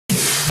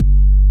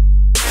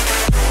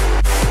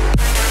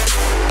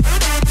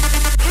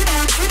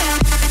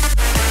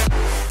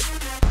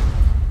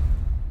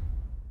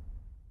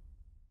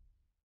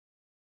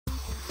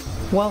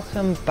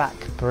Welcome back,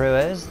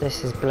 brewers.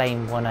 This is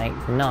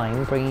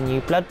Blame189 bringing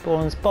you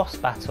Bloodborne's boss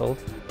battle,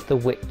 the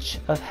Witch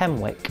of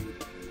Hemwick.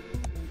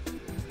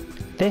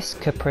 This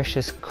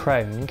capricious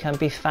crone can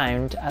be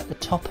found at the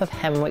top of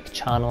Hemwick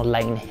Charnel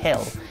Lane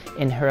Hill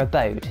in her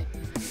abode.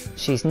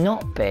 She's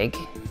not big,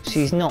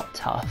 she's not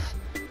tough,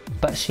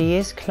 but she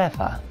is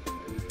clever.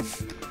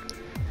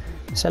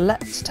 So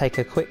let's take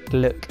a quick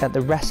look at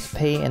the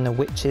recipe in the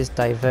Witch's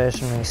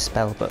Diversionary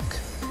Spellbook.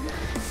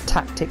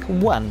 Tactic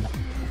 1.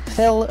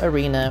 Fill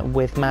arena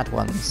with mad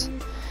ones.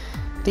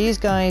 These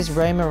guys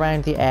roam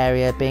around the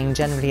area being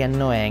generally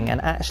annoying and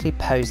actually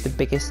pose the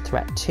biggest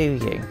threat to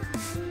you.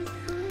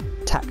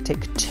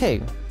 Tactic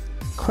 2.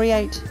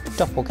 Create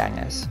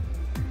doppelgangers,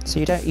 so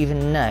you don't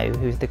even know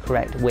who's the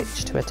correct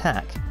witch to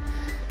attack.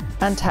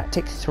 And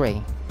Tactic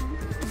 3.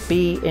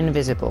 Be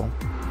invisible.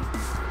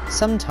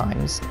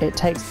 Sometimes it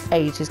takes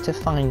ages to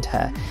find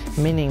her,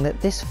 meaning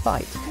that this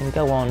fight can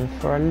go on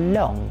for a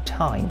long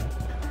time.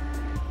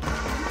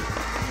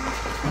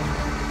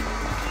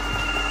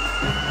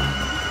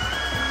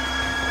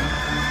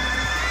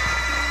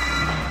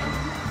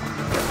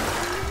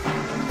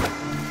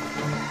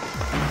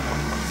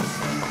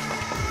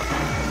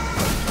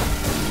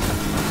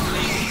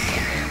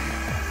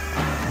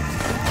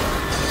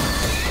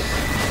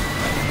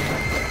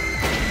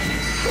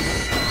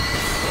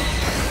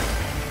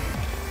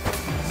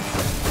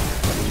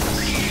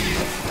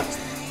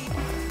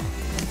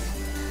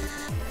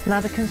 Now,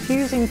 the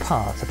confusing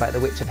part about the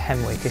Witch of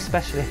Hemwick,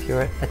 especially if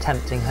you're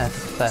attempting her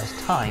for the first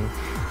time,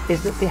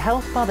 is that the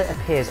health bar that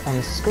appears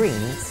on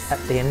screen at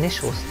the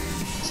initial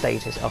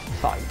stages of the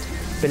fight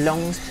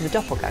belongs to the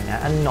doppelganger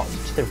and not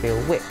to the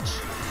real witch.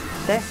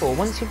 Therefore,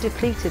 once you've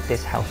depleted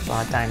this health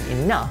bar down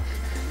enough,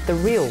 the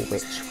real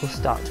witch will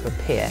start to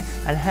appear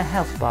and her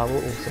health bar will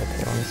also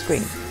appear on the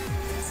screen.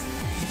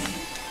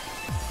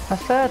 A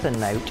further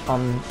note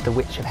on the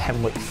Witch of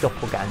Hemwick's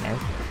doppelganger: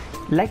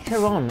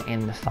 later on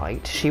in the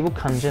fight, she will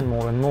conjure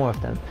more and more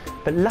of them,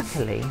 but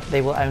luckily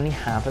they will only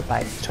have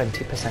about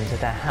 20% of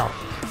their health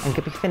and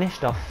can be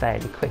finished off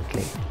fairly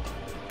quickly.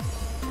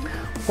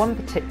 One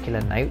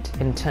particular note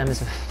in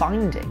terms of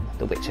finding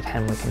the Witch of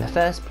Hemwick in the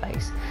first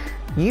place: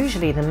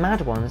 usually the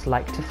mad ones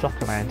like to flock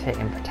around her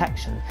in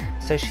protection,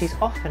 so she's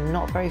often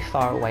not very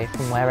far away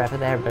from wherever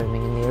they're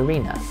roaming in the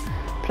arena.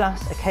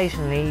 Plus,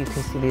 occasionally you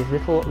can see these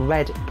little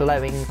red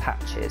glowing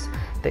patches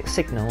that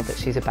signal that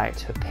she's about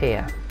to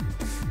appear.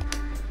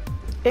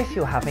 If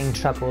you're having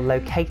trouble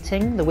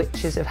locating the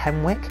Witches of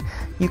Hemwick,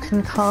 you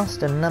can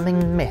cast a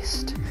numbing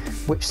mist,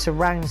 which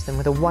surrounds them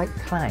with a white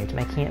cloud,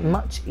 making it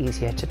much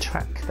easier to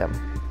track them.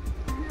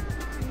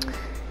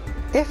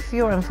 If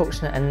you're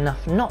unfortunate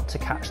enough not to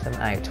catch them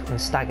out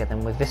and stagger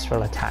them with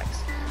visceral attacks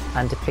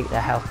and deplete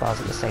their health bars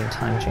at the same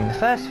time during the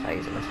first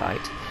phase of the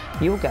fight,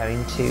 you'll go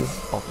into,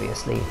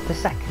 obviously, the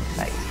second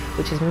phase,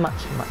 which is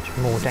much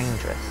more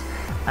dangerous,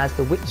 as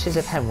the Witches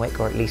of Hemwick,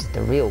 or at least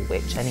the real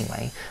witch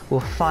anyway, will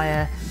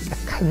fire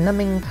a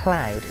numbing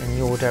cloud in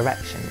your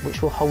direction,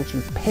 which will hold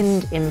you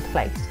pinned in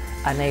place,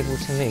 unable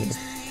to move.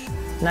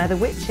 Now, the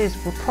witches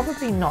will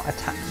probably not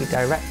attack you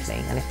directly,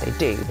 and if they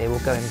do, they will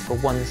go in for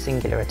one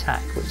singular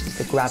attack, which is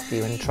to grab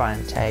you and try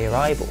and tear your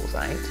eyeballs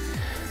out.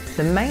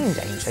 The main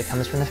danger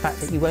comes from the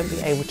fact that you won't be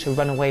able to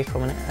run away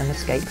from and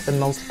escape the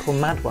multiple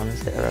mad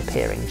ones that are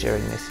appearing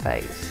during this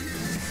phase.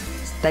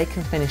 They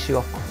can finish you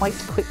off quite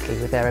quickly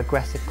with their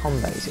aggressive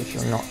combos if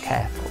you're not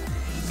careful.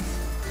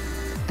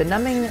 The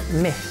numbing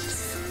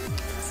mist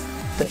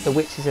that the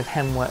Witches of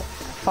Hemwick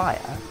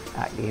fire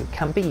at you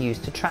can be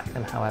used to track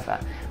them, however,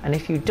 and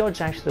if you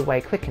dodge out of the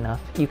way quick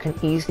enough, you can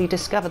easily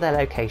discover their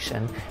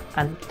location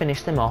and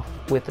finish them off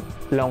with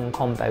long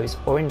combos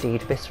or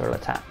indeed visceral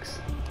attacks.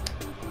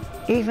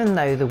 Even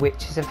though the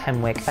Witches of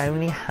Hemwick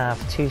only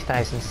have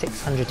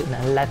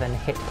 2,611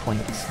 hit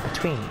points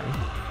between them,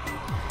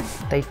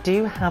 they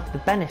do have the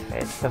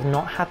benefit of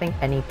not having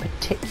any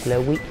particular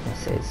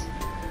weaknesses.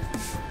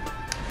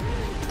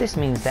 This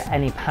means that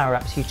any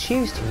power-ups you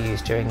choose to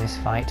use during this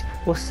fight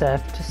will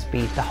serve to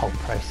speed the whole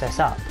process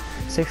up,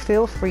 so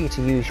feel free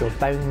to use your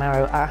bone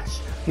marrow ash,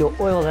 your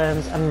oil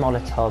urns and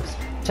molotovs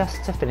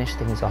just to finish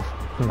things off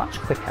much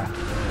quicker.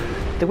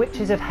 The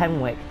Witches of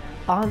Hemwick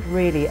aren't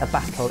really a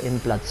battle in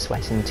blood,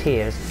 sweat and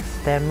tears,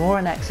 they're more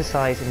an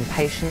exercise in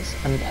patience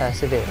and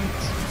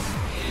perseverance.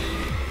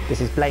 This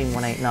is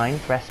Blame189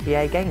 for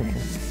SBA Gaming.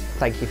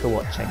 Thank you for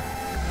watching.